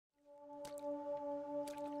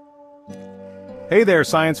Hey there,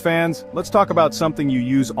 science fans! Let's talk about something you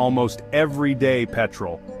use almost every day: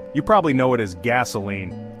 petrol. You probably know it as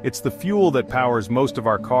gasoline. It's the fuel that powers most of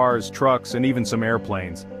our cars, trucks, and even some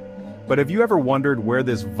airplanes. But have you ever wondered where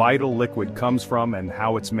this vital liquid comes from and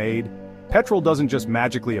how it's made? Petrol doesn't just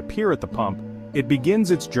magically appear at the pump. It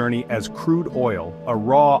begins its journey as crude oil, a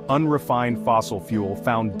raw, unrefined fossil fuel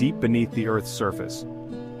found deep beneath the Earth's surface.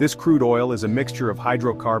 This crude oil is a mixture of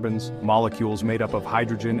hydrocarbons, molecules made up of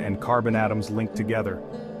hydrogen and carbon atoms linked together.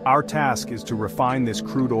 Our task is to refine this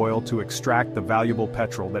crude oil to extract the valuable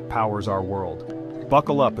petrol that powers our world.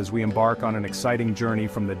 Buckle up as we embark on an exciting journey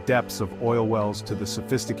from the depths of oil wells to the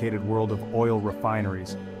sophisticated world of oil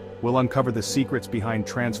refineries. We'll uncover the secrets behind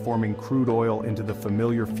transforming crude oil into the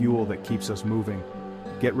familiar fuel that keeps us moving.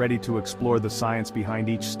 Get ready to explore the science behind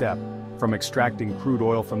each step, from extracting crude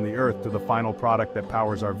oil from the earth to the final product that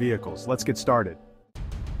powers our vehicles. Let's get started.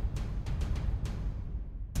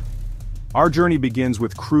 Our journey begins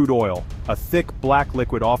with crude oil, a thick black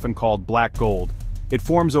liquid often called black gold. It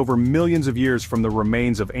forms over millions of years from the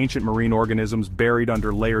remains of ancient marine organisms buried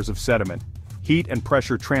under layers of sediment. Heat and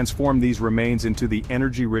pressure transform these remains into the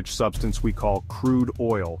energy-rich substance we call crude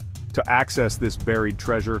oil. To access this buried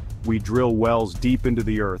treasure, we drill wells deep into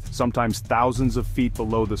the earth, sometimes thousands of feet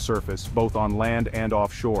below the surface, both on land and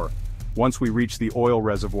offshore. Once we reach the oil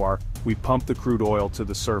reservoir, we pump the crude oil to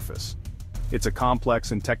the surface. It's a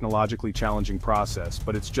complex and technologically challenging process,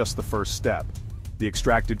 but it's just the first step. The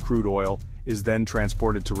extracted crude oil is then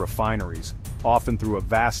transported to refineries, often through a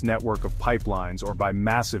vast network of pipelines or by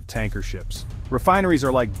massive tanker ships. Refineries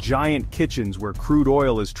are like giant kitchens where crude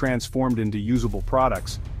oil is transformed into usable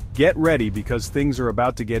products. Get ready because things are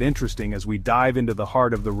about to get interesting as we dive into the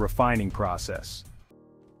heart of the refining process.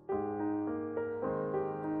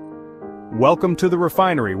 Welcome to the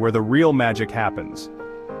refinery where the real magic happens.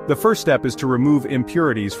 The first step is to remove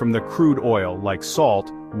impurities from the crude oil like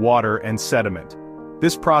salt, water, and sediment.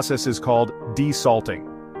 This process is called desalting.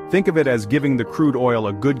 Think of it as giving the crude oil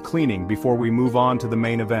a good cleaning before we move on to the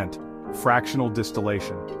main event: fractional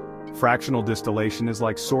distillation. Fractional distillation is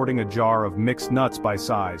like sorting a jar of mixed nuts by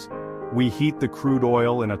size. We heat the crude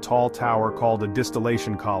oil in a tall tower called a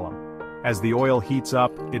distillation column. As the oil heats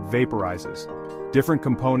up, it vaporizes. Different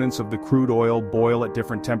components of the crude oil boil at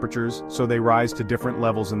different temperatures, so they rise to different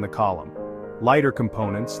levels in the column. Lighter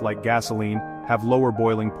components, like gasoline, have lower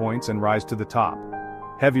boiling points and rise to the top.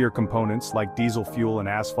 Heavier components, like diesel fuel and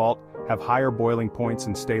asphalt, have higher boiling points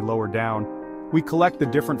and stay lower down. We collect the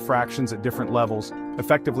different fractions at different levels,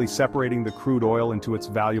 effectively separating the crude oil into its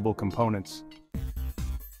valuable components.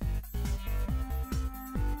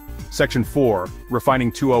 Section 4, Refining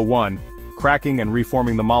 201, Cracking and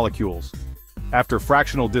Reforming the Molecules. After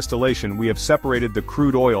fractional distillation, we have separated the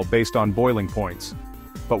crude oil based on boiling points.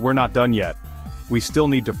 But we're not done yet. We still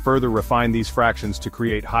need to further refine these fractions to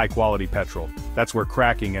create high-quality petrol. That's where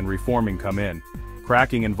cracking and reforming come in.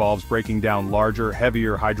 Cracking involves breaking down larger,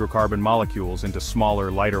 heavier hydrocarbon molecules into smaller,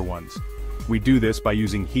 lighter ones. We do this by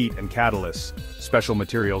using heat and catalysts, special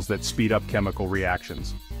materials that speed up chemical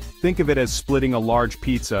reactions. Think of it as splitting a large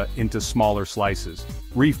pizza into smaller slices.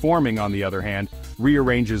 Reforming, on the other hand,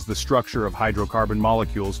 rearranges the structure of hydrocarbon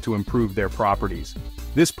molecules to improve their properties.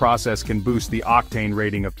 This process can boost the octane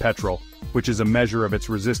rating of petrol, which is a measure of its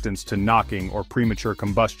resistance to knocking or premature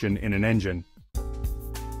combustion in an engine.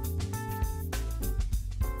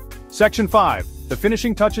 Section 5, the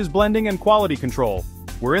finishing touches: blending and quality control.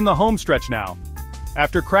 We're in the home stretch now.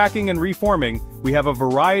 After cracking and reforming, we have a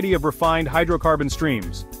variety of refined hydrocarbon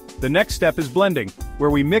streams. The next step is blending, where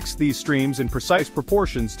we mix these streams in precise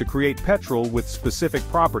proportions to create petrol with specific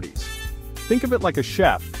properties. Think of it like a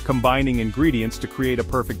chef combining ingredients to create a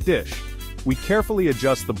perfect dish. We carefully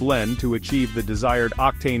adjust the blend to achieve the desired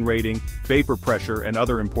octane rating, vapor pressure, and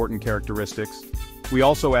other important characteristics. We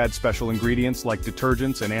also add special ingredients like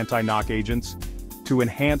detergents and anti-knock agents to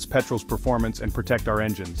enhance petrol's performance and protect our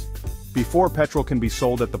engines. Before petrol can be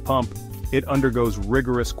sold at the pump, it undergoes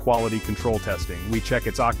rigorous quality control testing. We check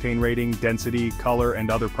its octane rating, density, color, and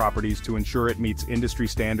other properties to ensure it meets industry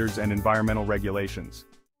standards and environmental regulations.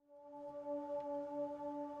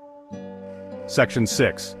 Section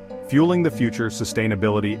 6, Fueling the Future,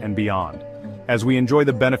 Sustainability and Beyond. As we enjoy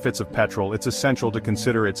the benefits of petrol, it's essential to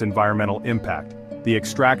consider its environmental impact. The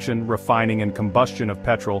extraction, refining, and combustion of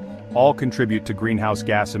petrol all contribute to greenhouse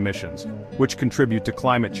gas emissions, which contribute to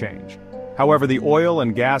climate change. However, the oil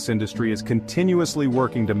and gas industry is continuously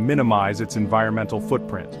working to minimize its environmental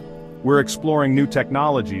footprint. We're exploring new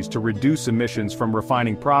technologies to reduce emissions from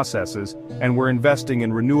refining processes, and we're investing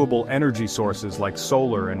in renewable energy sources like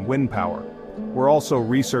solar and wind power. we're also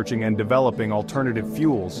researching and developing alternative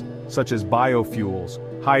fuels, such as biofuels,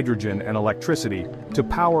 hydrogen, and electricity, to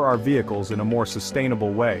power our vehicles in a more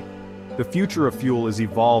sustainable way. The future of fuel is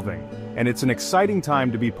evolving, and it's an exciting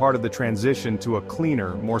time to be part of the transition to a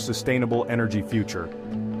cleaner, more sustainable energy future.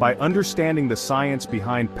 By understanding the science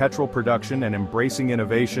behind petrol production and embracing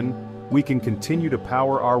innovation, we can continue to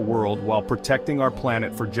power our world while protecting our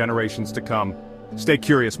planet for generations to come. Stay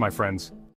curious, my friends.